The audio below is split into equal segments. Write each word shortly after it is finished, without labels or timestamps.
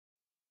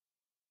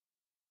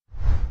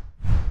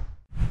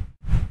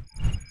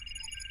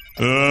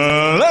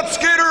Let's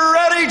get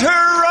ready to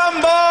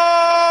rumble!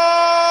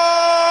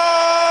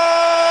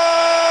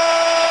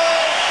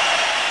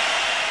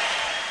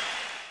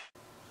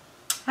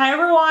 Hi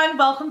everyone,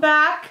 welcome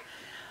back.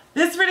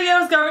 This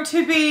video is going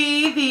to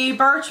be the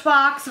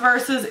Birchbox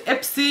versus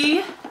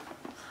Ipsy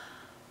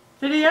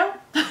video.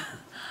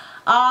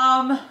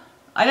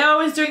 I know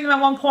I was doing them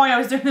at one point, I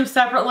was doing them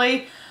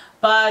separately,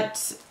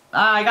 but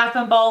I got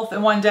them both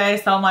in one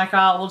day, so I'm like,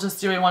 oh, we'll just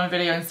do it in one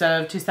video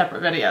instead of two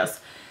separate videos.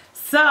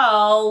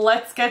 So,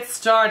 let's get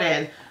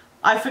started.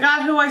 I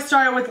forgot who I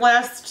started with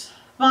last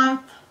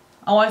month.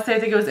 I want to say,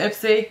 I think it was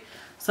Ipsy.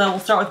 So, we'll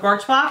start with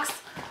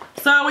Birchbox.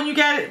 So, when you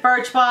get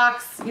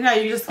Birchbox, you know,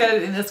 you just get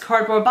it in this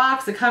cardboard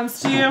box. It comes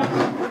to you.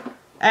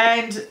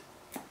 And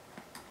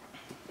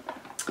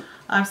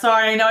I'm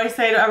sorry, I know I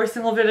say it every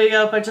single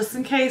video, but just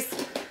in case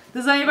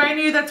there's anybody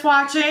new that's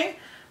watching,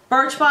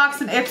 Birchbox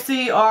and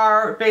Ipsy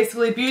are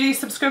basically beauty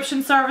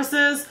subscription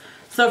services.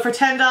 So, for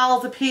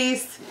 $10 a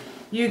piece,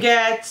 you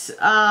get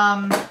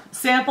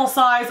sample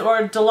size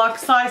or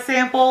deluxe size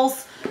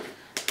samples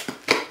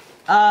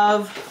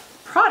of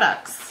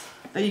products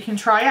that you can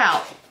try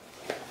out.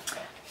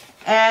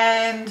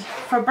 And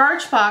for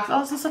Birchbox, oh,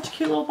 this is such a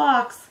cute little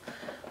box.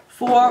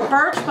 For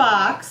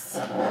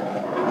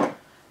Birchbox,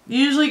 you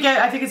usually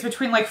get, I think it's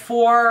between like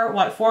 4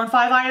 and 5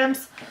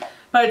 items.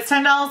 But it's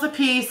 $10 a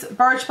piece.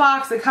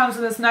 Birchbox, it comes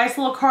in this nice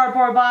little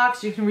cardboard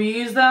box. You can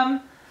reuse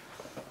them.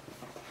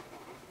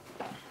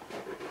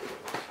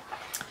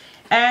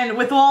 And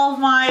with all of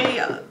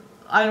my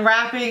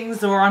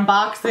unwrappings or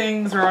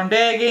unboxings or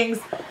unbaggings,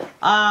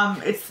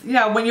 it's, you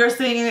know, when you're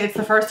seeing it, it's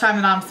the first time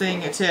that I'm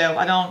seeing it too.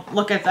 I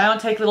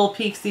don't take little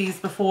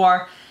peeksies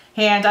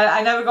beforehand.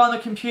 I never go on the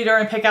computer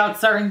and pick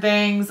out certain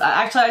things.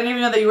 Actually, I didn't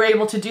even know that you were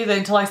able to do that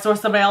until I saw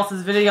somebody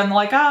else's video and they're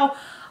like, oh,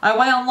 I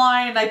went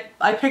online and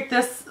I picked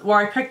this, or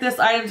I picked this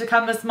item to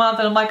come this month,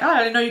 and I'm like, oh, I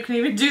didn't know you can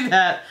even do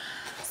that.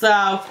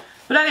 So,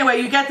 but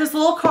anyway, you get this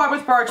little card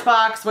with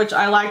Birchbox, which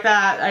I like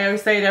that. I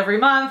always say it every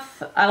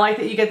month. I like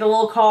that you get the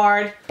little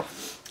card.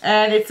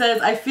 And it says,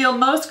 I feel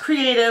most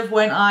creative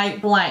when I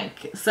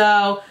blank.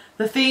 So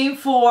the theme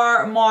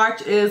for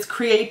March is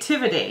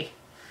creativity.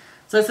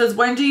 So it says,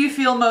 when do you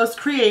feel most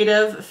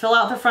creative? Fill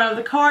out the front of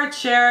the card,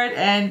 share it,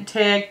 and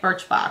tag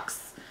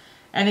Birchbox.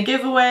 And a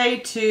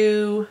giveaway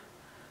to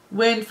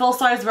win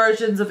full-size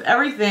versions of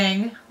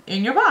everything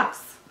in your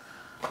box.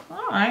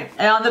 Alright,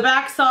 and on the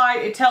back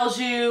side it tells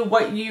you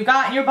what you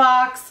got in your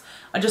box,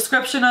 a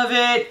description of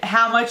it,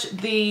 how much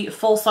the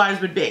full size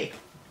would be.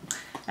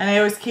 And I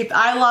always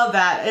I love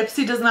that.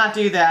 Ipsy does not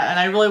do that, and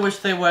I really wish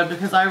they would,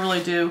 because I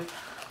really do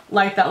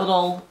like that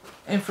little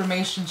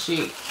information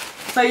sheet.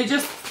 So you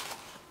just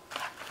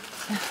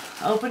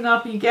open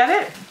up and you get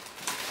it.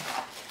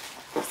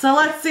 So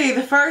let's see,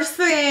 the first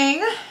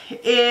thing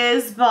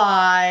is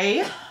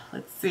by,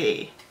 let's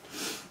see,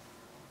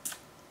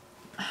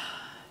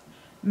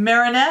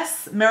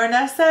 Marinese.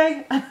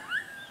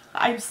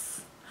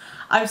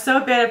 I'm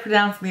so bad at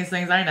pronouncing these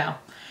things, I know.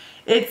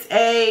 It's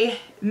a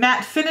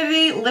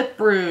Mattefinity Lip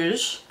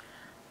Rouge.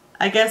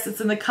 I guess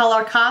it's in the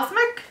color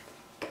Cosmic.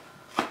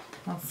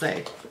 Let's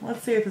see.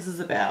 Let's see what this is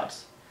about.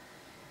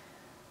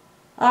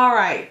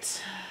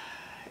 Alright.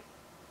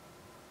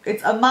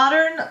 It's a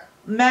modern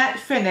matte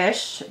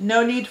finish.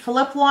 No need for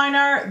lip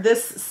liner.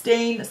 This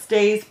stain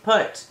stays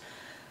put.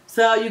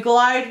 So you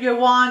glide your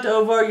wand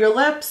over your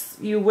lips,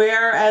 you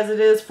wear as it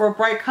is for a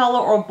bright color,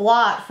 or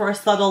blot for a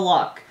subtle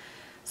look.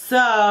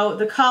 So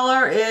the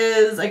color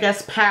is, I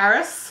guess,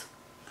 Paris.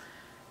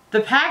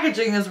 The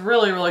packaging is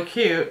really, really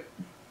cute.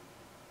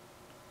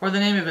 Or the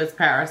name of it's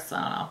Paris,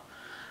 I don't know.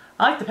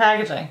 I like the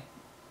packaging.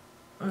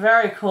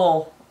 Very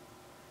cool.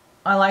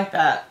 I like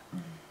that.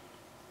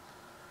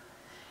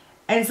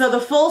 And so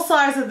the full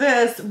size of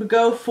this would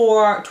go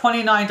for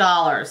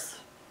 $29.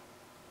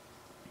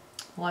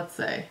 Let's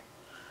see.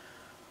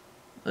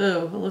 Ooh,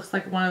 it looks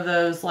like one of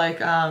those, like,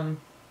 yeah,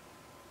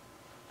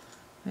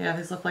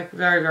 these look like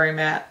very, very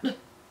matte.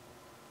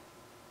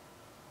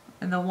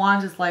 And the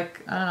wand is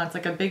like, I don't know, it's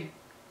like a big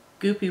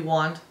goopy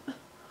wand.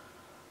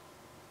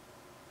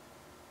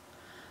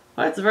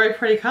 But it's a very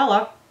pretty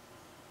color.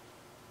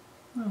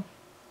 Oh.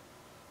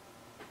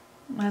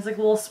 It has like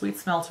a little sweet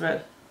smell to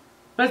it.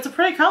 But it's a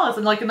pretty color. It's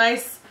like a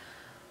nice,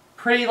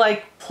 pretty,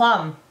 like,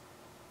 plum.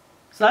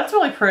 So that's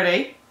really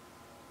pretty.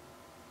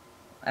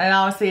 And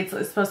obviously it's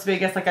supposed to be, I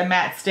guess, like a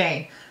matte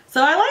stain.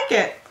 So I like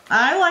it.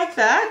 I like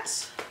that.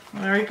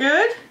 Very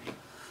good.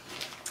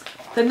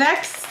 The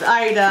next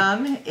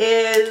item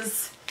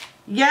is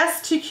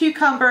Yes to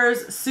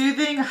Cucumbers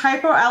Soothing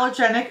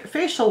Hypoallergenic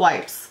Facial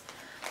Wipes.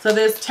 So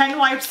there's 10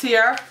 wipes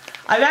here.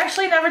 I've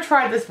actually never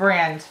tried this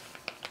brand.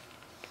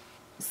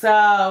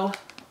 So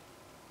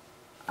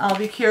I'll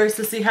be curious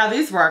to see how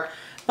these work.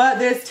 But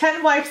there's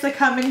 10 wipes that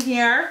come in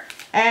here.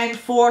 And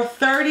for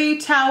 30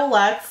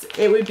 towelettes,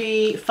 it would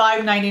be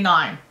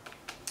 $5.99.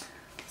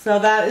 So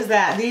that is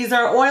that. These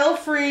are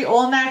oil-free,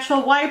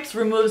 all-natural wipes,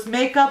 removes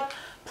makeup,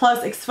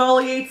 plus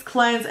exfoliates,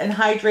 cleanses, and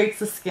hydrates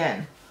the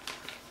skin.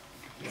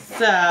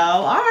 So,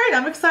 alright,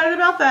 I'm excited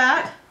about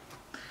that.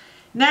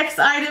 Next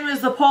item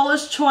is the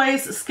Paula's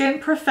Choice Skin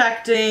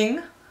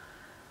Perfecting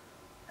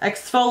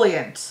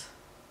Exfoliant.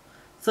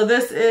 So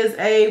this is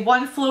a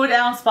 1 fluid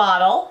ounce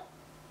bottle.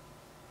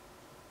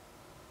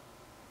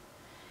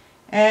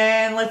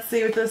 And let's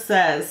see what this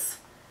says.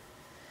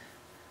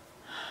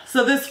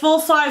 So this full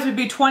size would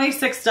be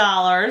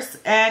 $26,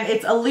 and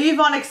it's a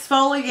leave-on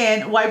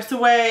exfoliant, wipes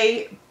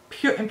away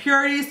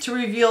impurities to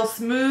reveal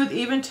smooth,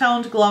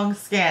 even-toned, glowing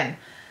skin.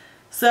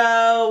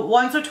 So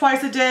once or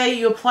twice a day,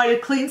 you apply to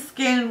clean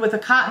skin with a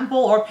cotton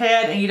ball or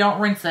pad, and you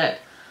don't rinse it.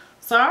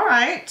 So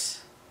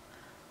alright,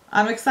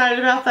 I'm excited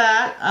about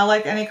that. I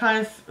like any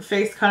kind of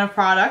face kind of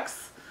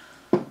products.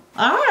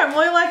 Alright, I'm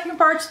really liking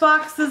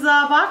Birchbox's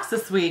box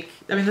this week.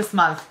 I mean this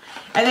month.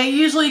 And they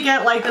usually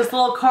get like this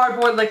little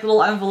cardboard, like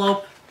little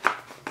envelope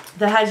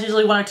that has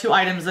usually 1 or 2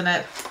 items in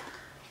it.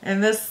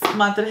 And this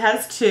month it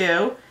has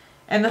 2.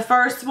 And the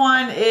first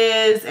one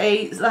is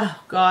a,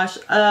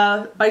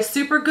 by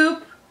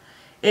Supergoop.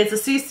 It's a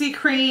CC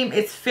cream.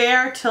 It's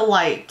fair to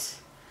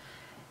light.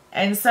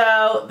 And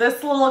so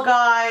this little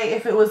guy,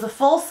 if it was a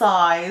full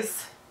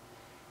size,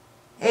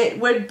 it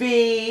would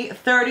be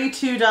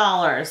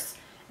 $32.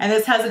 And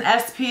this has an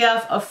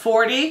SPF of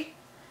 40.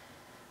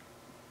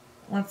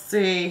 Let's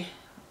see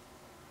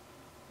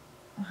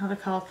how to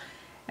call it.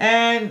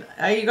 And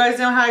you guys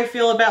know how I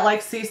feel about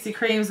like CC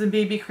creams and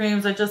BB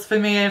creams. For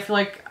me, I feel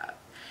like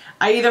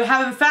I either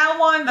haven't found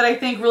one that I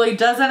think really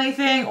does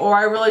anything, or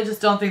I really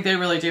just don't think they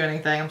really do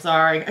anything. I'm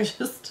sorry.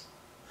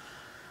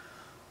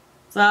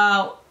 So,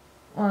 I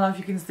don't know if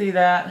you can see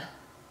that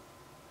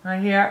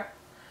right here.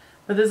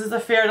 But this is a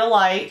fair to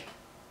light.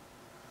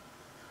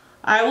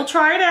 I will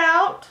try it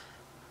out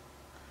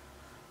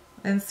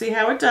and see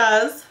how it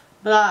does.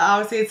 But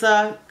obviously it's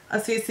a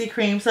CC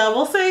cream, so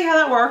we'll see how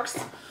that works.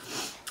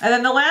 And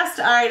then the last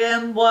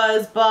item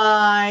was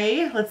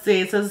by, let's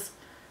see, it says,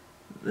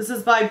 this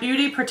is by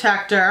Beauty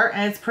Protector,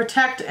 and it's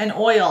Protect and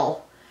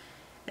Oil.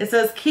 It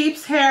says,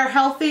 keeps hair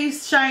healthy,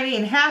 shiny,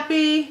 and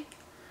happy.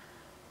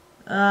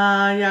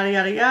 Yada,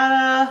 yada,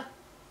 yada.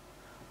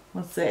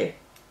 Let's see.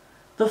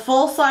 The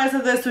full size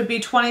of this would be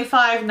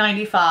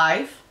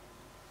 $25.95.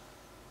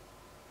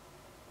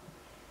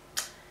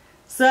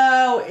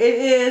 So it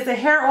is a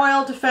hair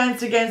oil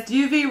defense against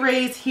UV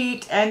rays,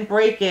 heat, and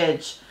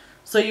breakage.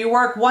 So you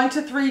work 1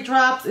 to 3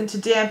 drops into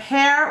damp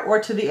hair or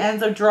to the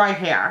ends of dry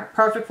hair.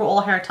 Perfect for all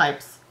hair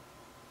types.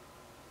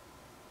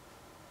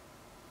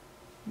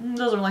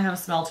 Doesn't really have a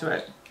smell to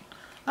it.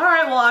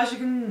 Alright, well as you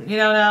can,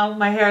 know,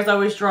 my hair is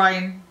always dry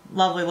and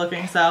lovely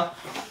looking, so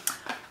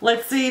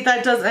let's see if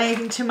that does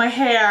anything to my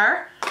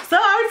hair. So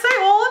I would say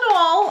all in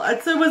all,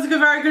 it was a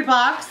very good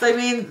box. I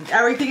mean,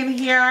 everything in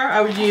here I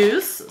would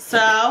use.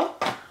 So,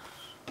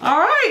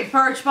 alright,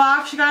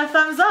 Birchbox, you got a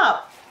thumbs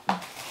up.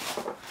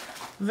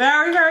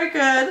 Very, very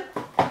good.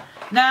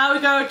 Now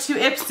we go to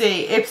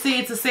Ipsy. Ipsy,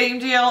 it's the same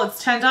deal.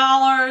 It's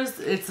 $10.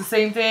 It's the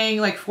same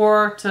thing, like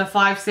 4 to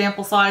 5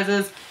 sample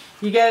sizes.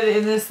 You get it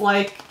in this,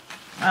 like,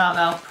 I don't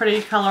know,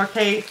 pretty color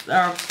case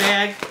or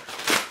bag.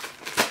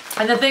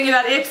 And the thing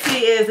about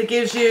Ipsy is it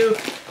gives you,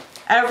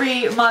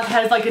 every month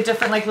has like a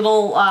different like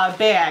little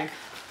bag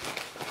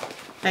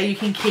that you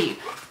can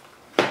keep.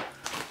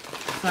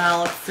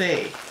 So let's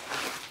see.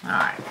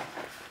 Alright.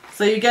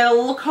 So you get a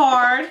little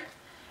card,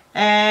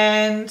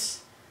 and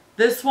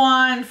this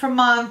one for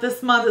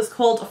this month is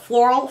called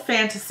Floral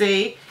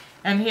Fantasy.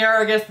 And here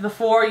are, I guess, the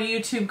 4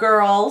 YouTube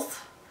girls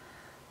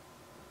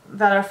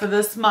that are for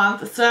this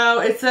month.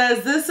 So it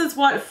says, this is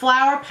what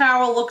flower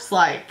power looks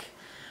like.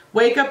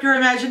 Wake up your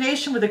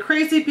imagination with a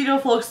crazy,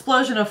 beautiful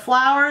explosion of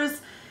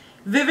flowers.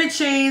 Vivid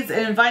shades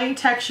and inviting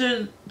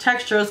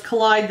textures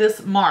collide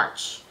this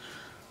March.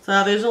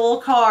 So there's a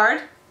little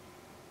card.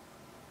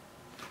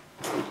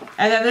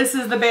 And then this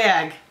is the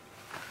bag.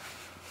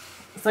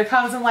 So it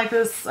comes in like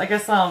this, I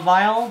guess, a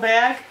vinyl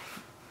bag.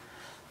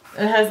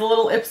 It has a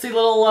little Ipsy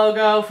little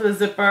logo for the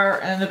zipper,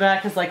 and the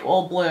back is like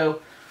all blue.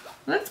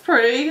 That's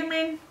pretty. I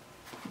mean,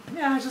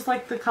 yeah, I just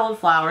like the colored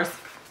flowers.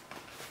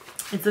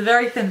 It's a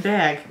very thin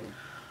bag.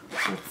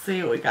 Let's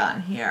see what we got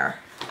in here.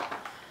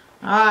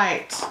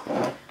 Alright.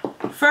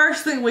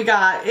 First thing we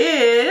got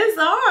is,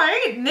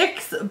 alright,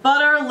 NYX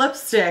Butter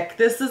Lipstick.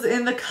 This is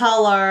in the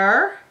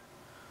color,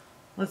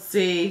 let's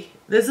see,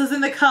 this is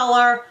in the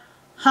color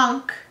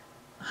Hunk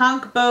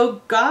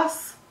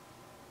Bogus.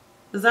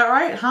 Is that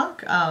right?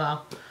 Hunk? I don't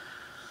know.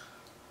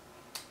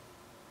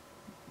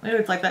 Maybe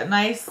it's like that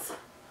nice,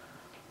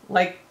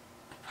 like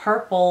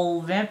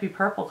purple, vampy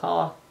purple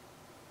color.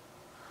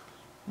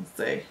 Let's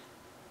see.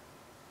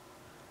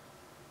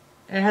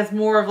 It has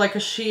more of like a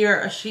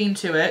sheen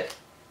to it.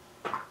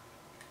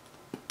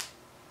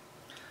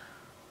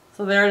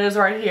 So there it is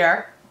right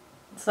here.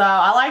 So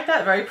I like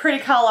that, very pretty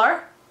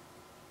color.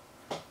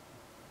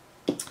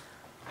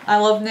 I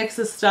love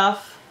NYX's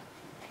stuff.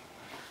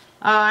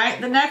 Alright,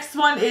 the next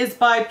one is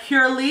by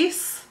Pure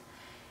Lease.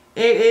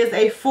 It is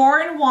a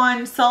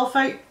 4-in-1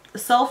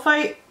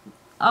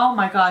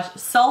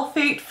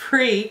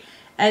 sulfate-free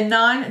and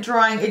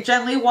non-drying. It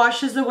gently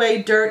washes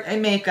away dirt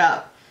and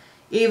makeup,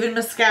 even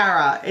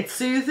mascara. It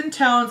soothes and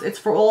tones. It's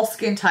for all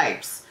skin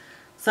types.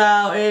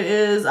 So it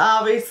is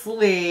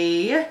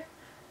obviously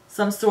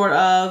some sort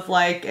of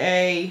like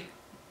a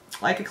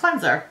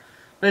cleanser.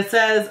 But it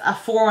says a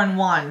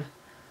 4-in-1.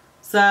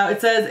 So it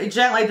says,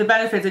 the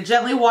benefits, it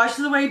gently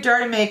washes away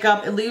dirt and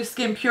makeup. It leaves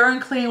skin pure and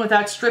clean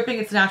without stripping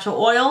its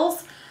natural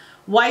oils.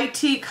 White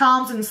tea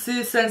calms and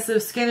soothes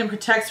sensitive skin and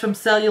protects from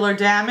cellular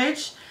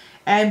damage.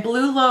 And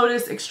blue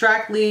lotus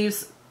extract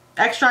leaves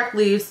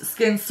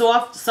skin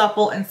soft,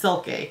 supple, and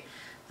silky.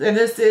 And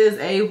this is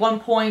a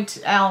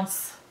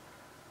 1-ounce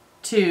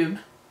tube.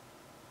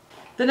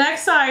 The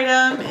next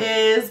item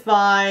is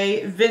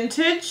by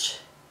Vintage,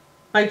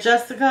 by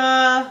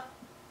Jessica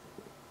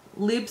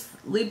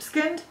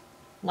Libeskind,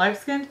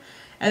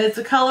 and it's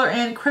a color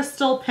in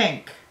Crystal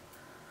Pink.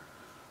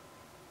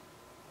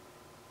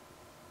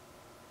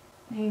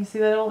 Can you see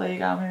that? Oh, there you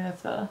go. Maybe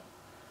that's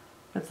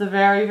a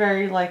very,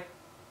 very like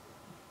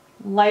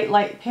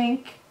light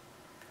pink.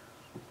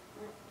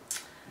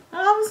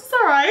 This is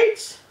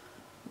alright.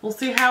 We'll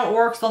see how it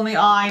works on the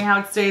eye and how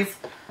it stays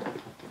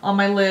on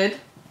my lid.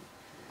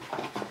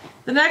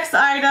 The next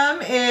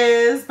item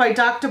is by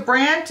Dr.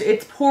 Brandt.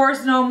 It's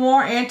Pores No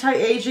More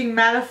Anti-Aging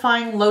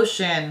Mattifying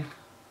Lotion.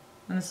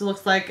 And this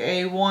looks like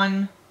a it's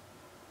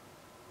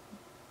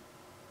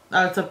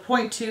a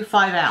 0.25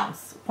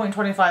 ounce,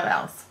 0.25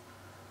 ounce.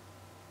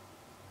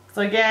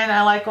 So again,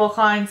 I like all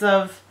kinds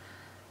of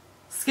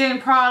skin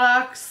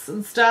products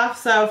and stuff.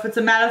 So if it's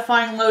a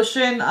mattifying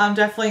lotion, I'm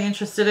definitely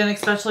interested in,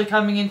 especially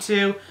coming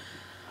into,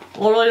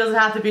 well, it really doesn't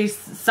have to be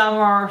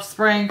summer or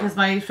spring because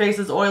my face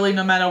is oily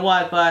no matter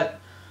what, but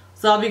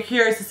so I'll be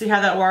curious to see how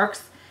that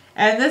works.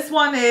 And this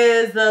one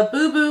is the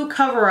Boo Boo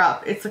Cover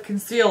Up. It's a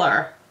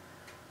concealer.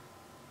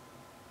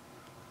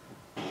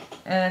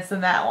 And it's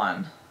in that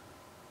one.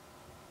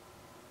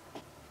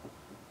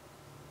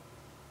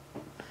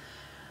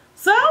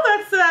 So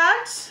that's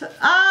that.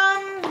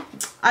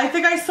 I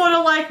think I sort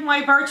of like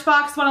my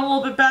Birchbox one a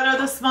little bit better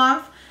this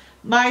month.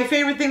 My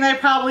favorite thing that I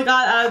probably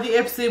got out of the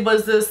Ipsy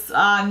was this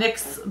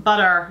NYX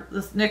butter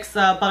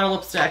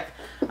lipstick.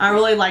 I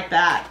really like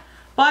that.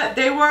 But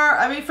they were,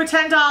 I mean, for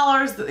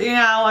 $10, you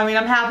know, I mean,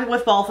 I'm happy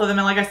with both of them.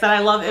 And like I said, I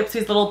love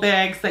Ipsy's little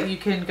bags that you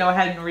can go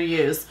ahead and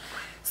reuse.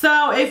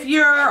 So if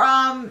you're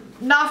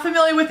not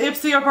familiar with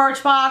Ipsy or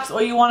Birchbox,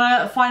 or you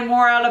want to find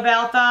more out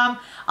about them,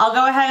 I'll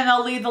go ahead and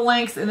I'll leave the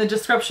links in the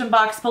description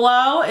box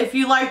below. If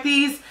you like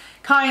these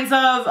kinds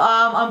of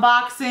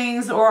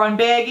unboxings or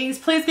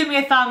unbaggings, please give me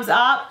a thumbs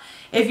up.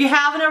 If you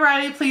haven't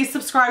already, please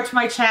subscribe to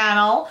my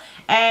channel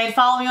and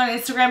follow me on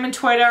Instagram and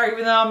Twitter,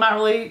 even though I'm not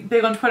really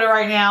big on Twitter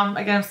right now.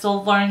 Again, I'm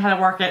still learning how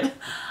to work it.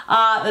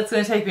 That's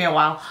going to take me a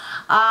while.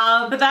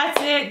 But that's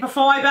it.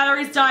 Before my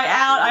batteries die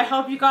out, I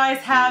hope you guys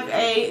have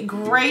a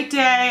great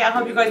day. I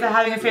hope you guys are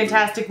having a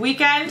fantastic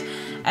weekend.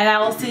 And I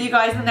will see you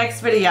guys in the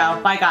next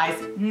video. Bye, guys.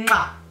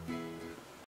 Mwah.